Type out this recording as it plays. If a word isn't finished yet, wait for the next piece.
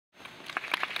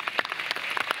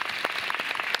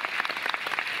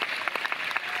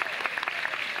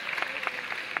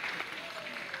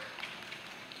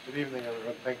Good evening,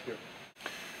 everyone. Thank you.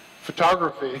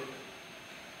 Photography,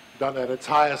 done at its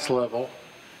highest level,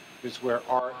 is where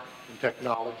art and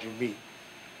technology meet.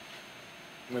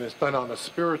 When it's done on a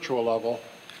spiritual level,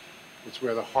 it's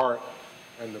where the heart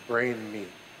and the brain meet.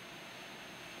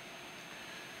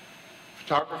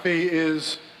 Photography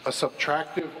is a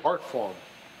subtractive art form.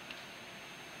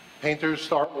 Painters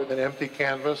start with an empty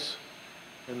canvas,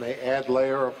 and they add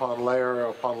layer upon layer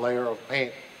upon layer of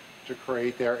paint to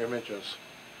create their images.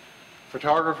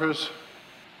 Photographers,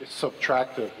 it's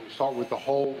subtractive. We start with the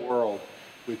whole world,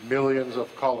 with millions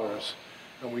of colors,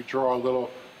 and we draw little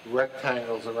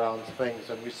rectangles around things,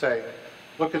 and we say,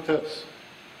 look at this.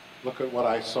 Look at what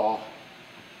I saw.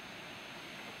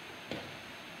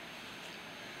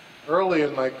 Early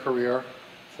in my career,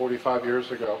 45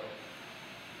 years ago,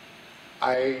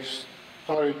 I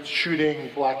started shooting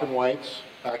black and whites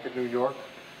back in New York,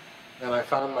 and I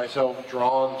found myself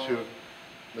drawn to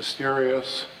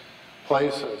mysterious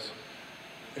places.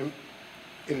 In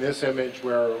this image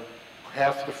where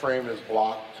half the frame is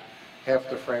blocked, half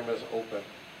the frame is open.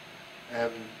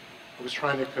 And I was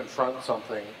trying to confront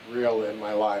something real in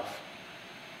my life.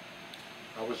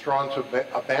 I was drawn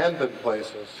to abandoned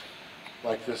places,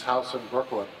 like this house in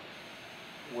Brooklyn,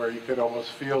 where you could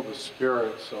almost feel the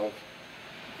spirits of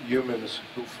humans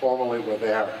who formerly were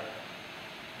there.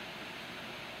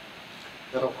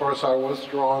 And of course I was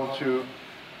drawn to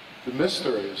the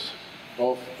mysteries,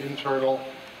 both internal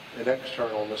and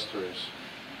external mysteries.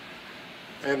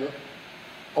 And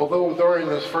although during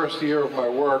this first year of my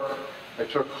work, I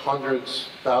took hundreds,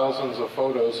 thousands of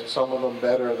photos, some of them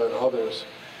better than others,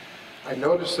 I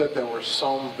noticed that there were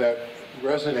some that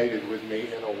resonated with me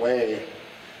in a way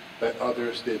that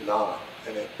others did not.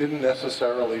 And it didn't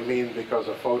necessarily mean because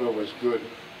a photo was good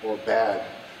or bad,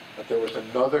 but there was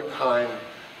another kind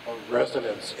of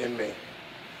resonance in me.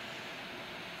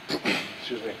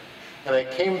 Excuse me. And I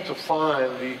came to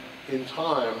find in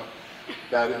time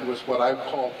that it was what I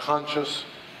call conscious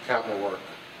camera work,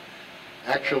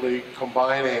 actually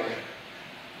combining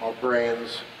our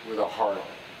brains with our heart.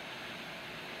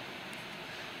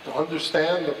 To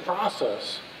understand the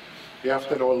process, you have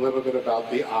to know a little bit about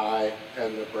the eye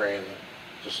and the brain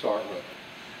to start with.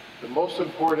 The most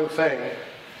important thing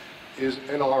is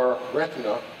in our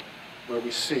retina, where we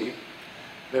see,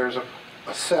 there's a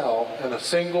cell and a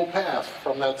single path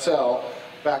from that cell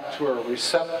back to a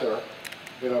receptor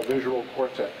in our visual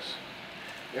cortex.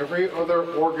 Every other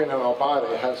organ in our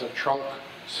body has a trunk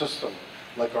system,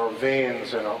 like our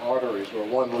veins and our arteries, where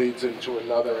one leads into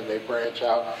another and they branch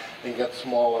out and get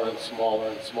smaller and smaller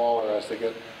and smaller as they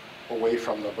get away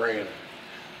from the brain.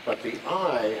 But the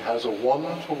eye has a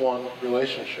one-to-one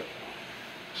relationship.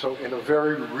 So in a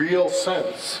very real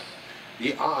sense,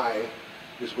 the eye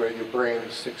is where your brain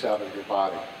sticks out of your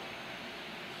body.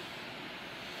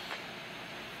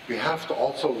 We have to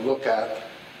also look at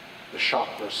the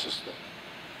chakra system.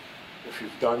 If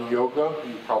you've done yoga,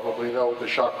 you probably know what the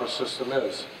chakra system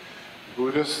is.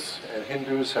 Buddhists and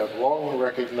Hindus have long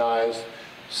recognized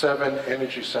 7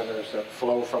 energy centers that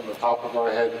flow from the top of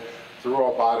our head through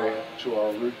our body to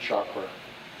our root chakra.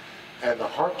 And the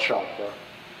heart chakra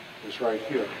is right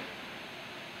here.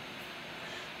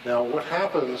 Now what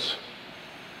happens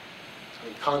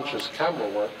in conscious camera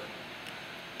work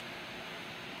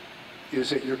is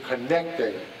that you're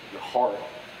connecting your heart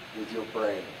with your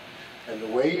brain. And the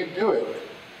way you do it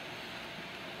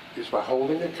is by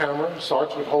holding the camera. It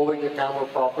starts with holding the camera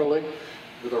properly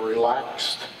with a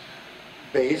relaxed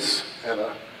base and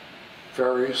a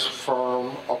very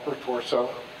firm upper torso.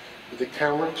 With the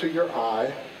camera to your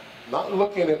eye, not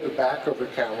looking at the back of the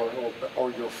camera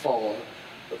or your phone,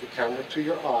 but the camera to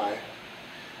your eye.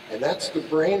 And that's the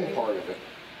brain part of it.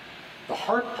 The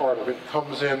heart part of it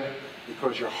comes in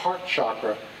because your heart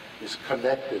chakra is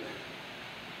connected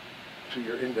to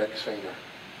your index finger.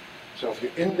 So if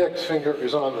your index finger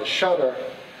is on the shutter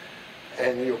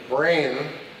and your brain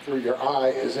through your eye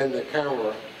is in the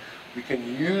camera, we can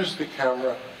use the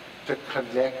camera to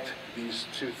connect these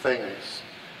two things.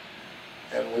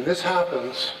 And when this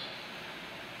happens,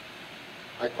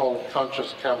 I call it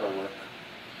conscious camera work.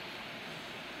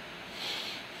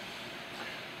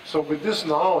 So with this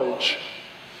knowledge,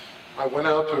 I went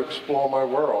out to explore my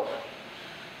world.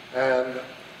 And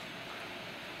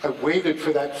I waited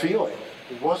for that feeling.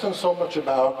 It wasn't so much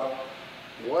about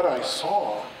what I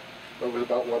saw, but it was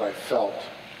about what I felt.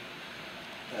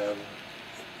 And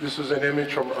this is an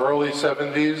image from early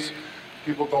 70s.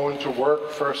 People going to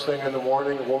work first thing in the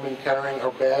morning, a woman carrying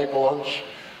her bag lunch,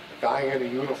 a guy in a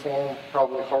uniform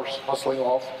probably hustling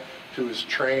off to his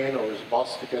train or his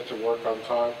bus to get to work on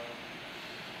time.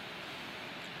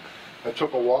 I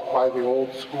took a walk by the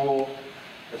old school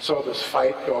and saw this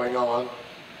fight going on.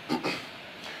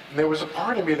 And there was a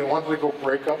part of me that wanted to go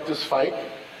break up this fight,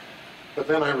 but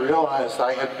then I realized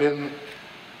I had been,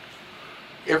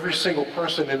 every single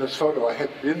person in this photo, I had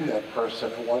been that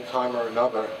person at one time or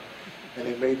another, and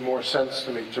it made more sense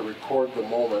to me to record the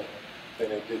moment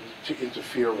than it did to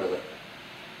interfere with it.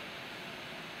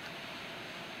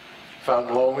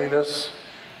 Found loneliness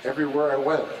everywhere I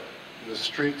went, in the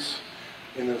streets,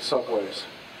 in the subways,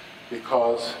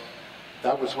 because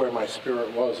that was where my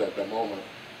spirit was at the moment.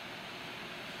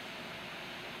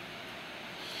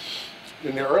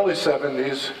 In the early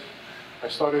 70s, I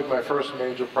started my first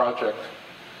major project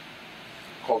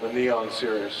called the Neon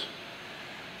Series.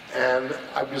 And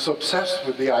I was obsessed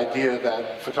with the idea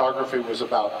that photography was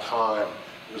about time.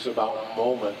 It was about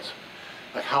moment.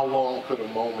 Like, how long could a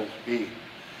moment be?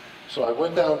 So I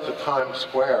went down to Times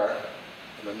Square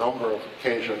on a number of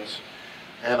occasions,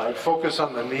 and I'd focus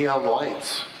on the neon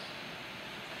lights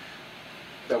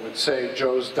that would say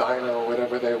Joe's Diner or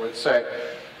whatever they would say.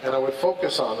 And I would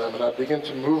focus on them, and I'd begin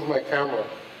to move my camera.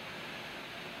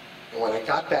 And when I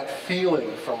got that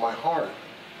feeling from my heart,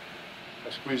 I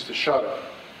squeezed the shutter.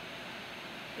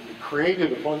 And we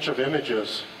created a bunch of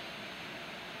images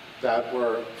that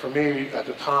were, for me at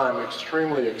the time,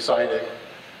 extremely exciting,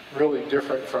 really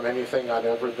different from anything I'd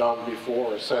ever done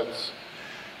before or since.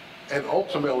 And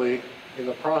ultimately, in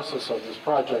the process of this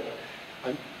project,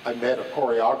 I met a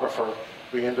choreographer.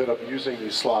 We ended up using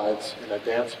these slides in a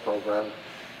dance program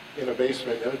in a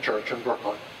basement in a church in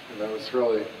Brooklyn. And that was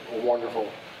really a wonderful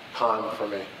time for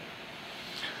me.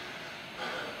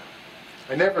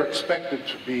 I never expected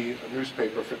to be a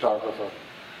newspaper photographer.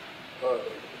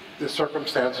 The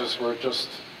circumstances were just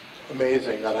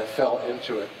amazing that I fell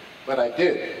into it, but I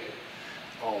did.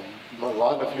 A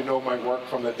lot of you know my work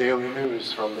from the Daily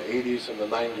News from the 80s and the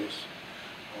 90s.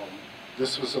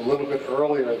 This was a little bit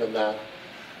earlier than that,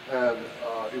 and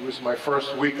it was my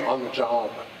first week on the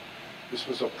job. This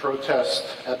was a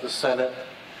protest at the Senate.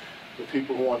 The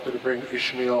people who wanted to bring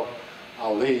Ishmael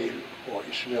Ali, or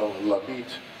Ishmael Labit,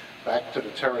 back to the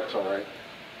territory.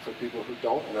 For people who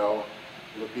don't know,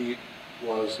 Labit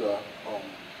was a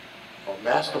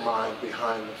mastermind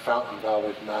behind the Fountain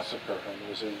Valley Massacre and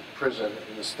was in prison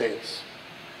in the States.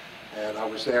 And I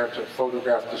was there to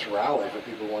photograph this rally for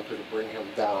people who wanted to bring him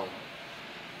down.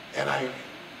 And I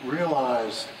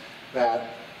realized that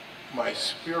my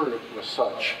spirit was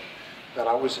such that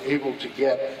I was able to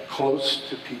get close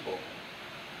to people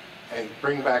and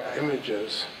bring back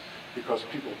images because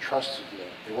people trusted me.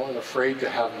 They weren't afraid to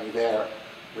have me there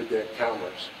with their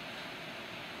cameras.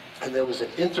 And there was an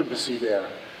intimacy there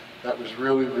that was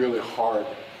really, really hard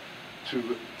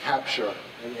to capture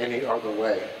in any other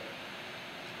way.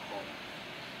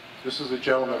 This is a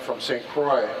gentleman from St.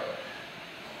 Croix,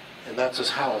 and that's his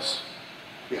house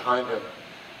behind him.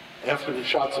 After we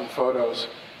shot some photos,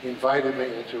 he invited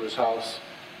me into his house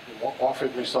and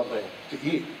offered me something to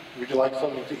eat. Would you like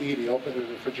something to eat? He opened the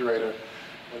refrigerator,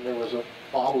 and there was a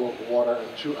bottle of water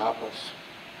and 2 apples.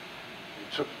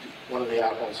 He took one of the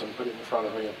apples and put it in front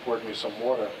of me and poured me some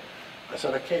water. I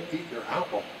said, I can't eat your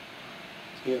apple.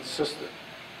 He insisted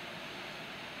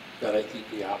that I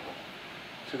eat the apple.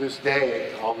 To this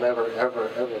day, I'll never, ever,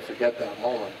 ever forget that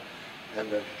moment and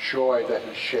the joy that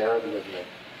he shared with me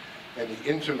and the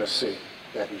intimacy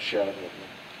that he shared with me.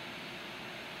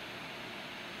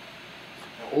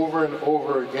 Now, over and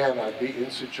over again, I'd be in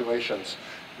situations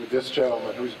with this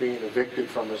gentleman who's being evicted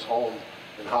from his home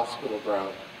in hospital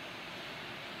ground,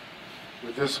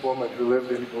 with this woman who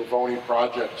lived in Glavoni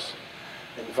Projects,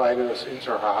 invited us into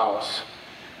her house.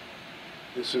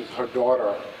 This is her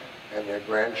daughter and their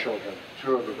grandchildren,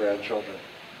 2 of the grandchildren.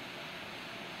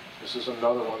 This is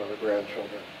another one of the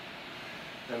grandchildren.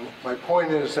 And my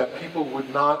point is that people would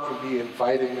not be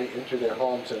inviting me into their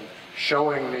homes and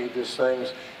showing me these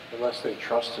things unless they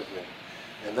trusted me.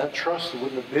 And that trust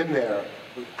wouldn't have been there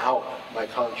without my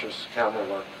conscious camera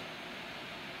work.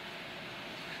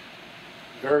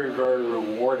 Very, very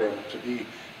rewarding to be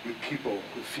with people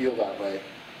who feel that way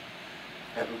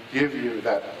and who give you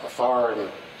that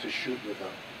authority to shoot with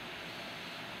them.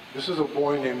 This is a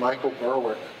boy named Michael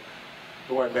Berwick,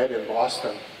 who I met in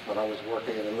Boston when I was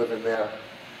working and living there.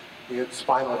 He had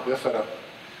spinal bifida,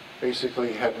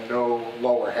 basically had no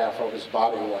lower half of his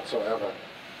body whatsoever.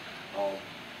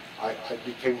 I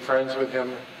became friends with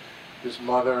him. His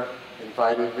mother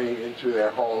invited me into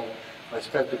their home. I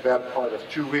spent the better part of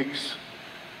 2 weeks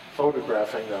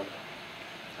photographing them.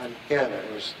 And again,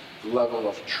 it was the level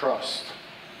of trust.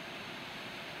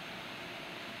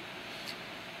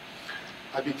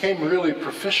 I became really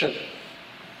proficient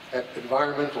at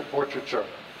environmental portraiture,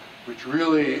 which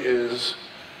really is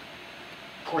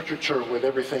portraiture with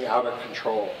everything out of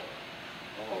control.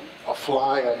 A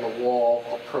fly on the wall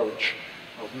approach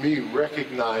of me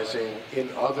recognizing in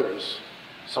others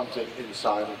something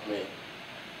inside of me.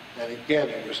 And again,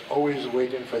 it was always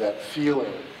waiting for that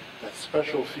feeling, that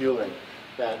special feeling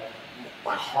that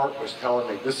my heart was telling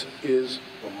me, this is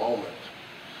the moment.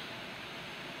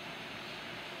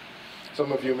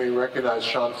 Some of you may recognize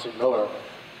Chauncey Miller,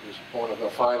 who's one of the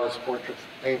finest portrait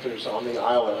painters on the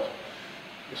island.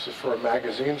 This is for a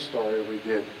magazine story we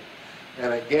did.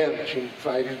 And again, she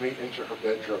invited me into her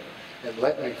bedroom and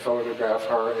let me photograph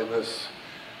her in this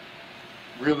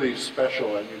really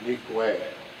special and unique way,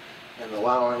 and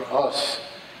allowing us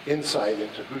insight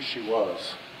into who she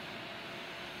was.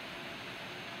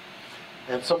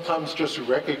 And sometimes just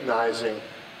recognizing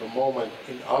the moment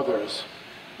in others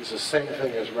is the same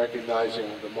thing as recognizing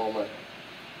the moment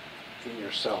in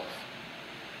yourself.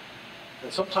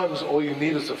 And sometimes all you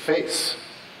need is a face,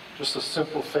 just a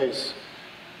simple face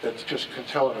that just can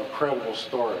tell an incredible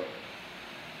story.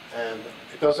 And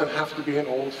it doesn't have to be an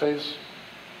old face,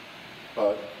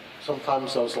 but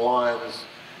sometimes those lines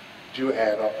do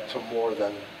add up to more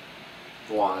than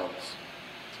lines.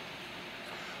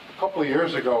 A couple of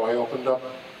years ago, I opened up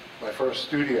my first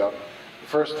studio. The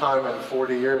first time in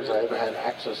 40 years I ever had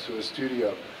access to a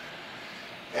studio.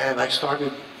 And I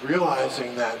started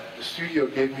realizing that the studio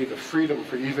gave me the freedom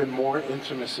for even more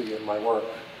intimacy in my work.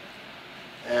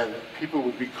 And people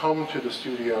would come to the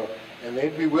studio and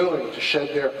they'd be willing to shed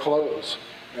their clothes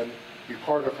and be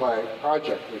part of my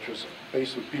project, which was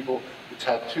based with people with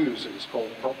tattoos. It was called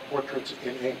Portraits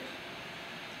in Ink.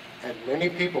 And many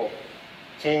people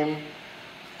came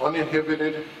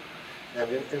uninhibited, and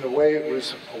in a way it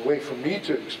was a way for me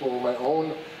to explore my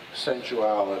own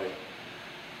sensuality.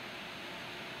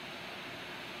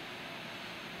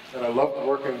 And I loved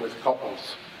working with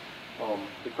couples,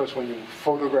 because when you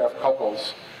photograph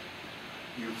couples,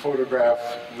 you photograph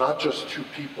not just two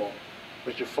people,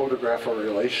 but you photograph a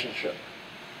relationship.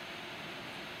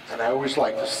 And I always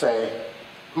like to say,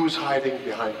 who's hiding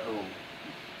behind whom?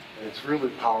 And it's really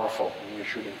powerful when you're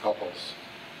shooting couples.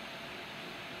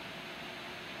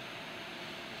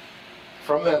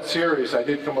 From that series, I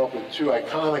did come up with two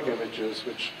iconic images,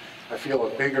 which I feel are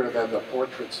bigger than the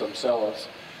portraits themselves.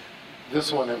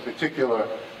 This one in particular,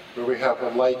 where we have a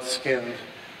light-skinned,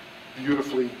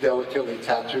 beautifully, delicately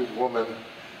tattooed woman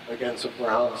against a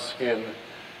brown-skinned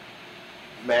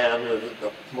man with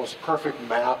the most perfect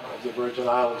map of the Virgin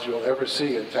Islands you'll ever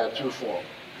see in tattoo form.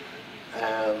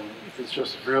 And it's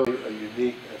just really a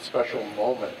unique and special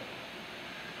moment.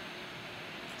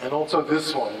 And also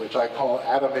this one, which I call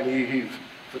Adam and Eve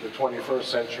for the 21st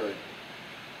century.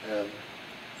 And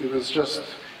it was just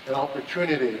an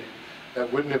opportunity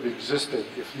that wouldn't have existed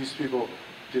if these people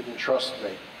didn't trust me.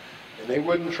 And they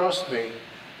wouldn't trust me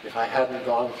if I hadn't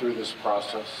gone through this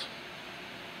process.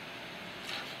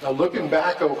 Now, looking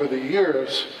back over the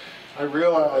years, I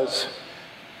realize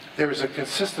there is a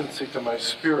consistency to my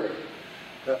spirit,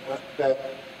 that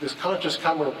this conscious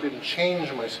camera didn't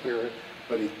change my spirit,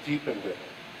 but it deepened it.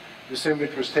 This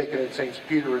image was taken at St.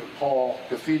 Peter and Paul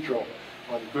Cathedral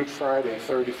on Good Friday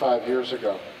 35 years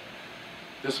ago.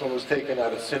 This one was taken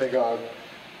at a synagogue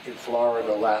in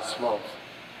Florida last month.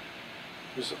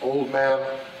 This old man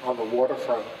on the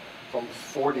waterfront from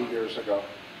 40 years ago.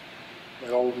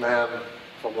 An old man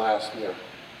from last year.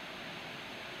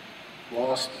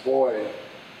 Lost boy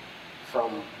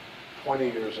from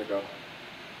 20 years ago.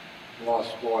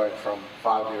 Lost boy from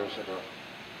 5 years ago.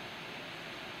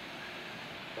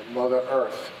 And Mother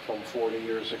Earth from 40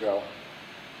 years ago.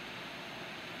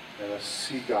 And a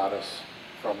sea goddess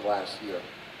from last year.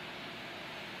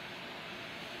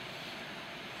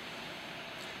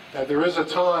 Now, there is a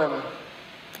time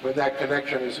when that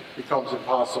connection becomes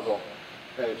impossible,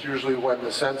 and it's usually when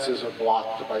the senses are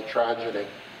blocked by tragedy.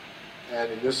 And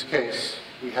in this case,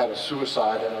 we had a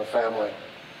suicide in our family,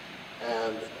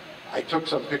 and I took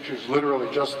some pictures literally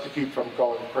just to keep from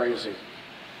going crazy.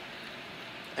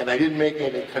 And I didn't make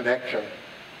any connection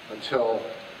until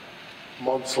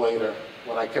months later,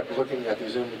 when I kept looking at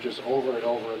these images over and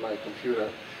over in my computer.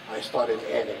 I started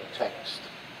adding text,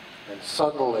 and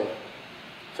suddenly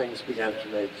things began to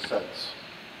make sense.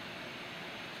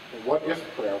 And what if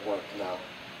prayer worked now?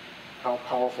 How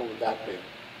powerful would that be?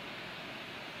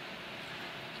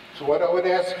 So what I would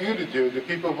ask you to do, the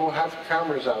people who have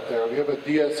cameras out there, if you have a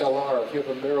DSLR, if you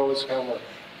have a mirrorless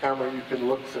camera you can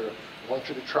look through, I want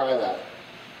you to try that.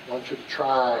 I want you to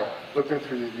try looking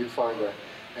through your viewfinder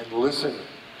and listen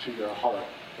to your heart.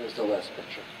 Here's the last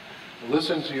picture.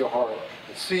 Listen to your heart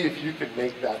and see if you can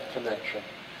make that connection.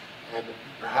 And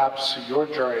perhaps your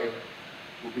journey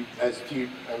will be as deep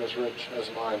and as rich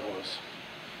as mine was.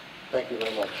 Thank you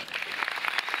very much.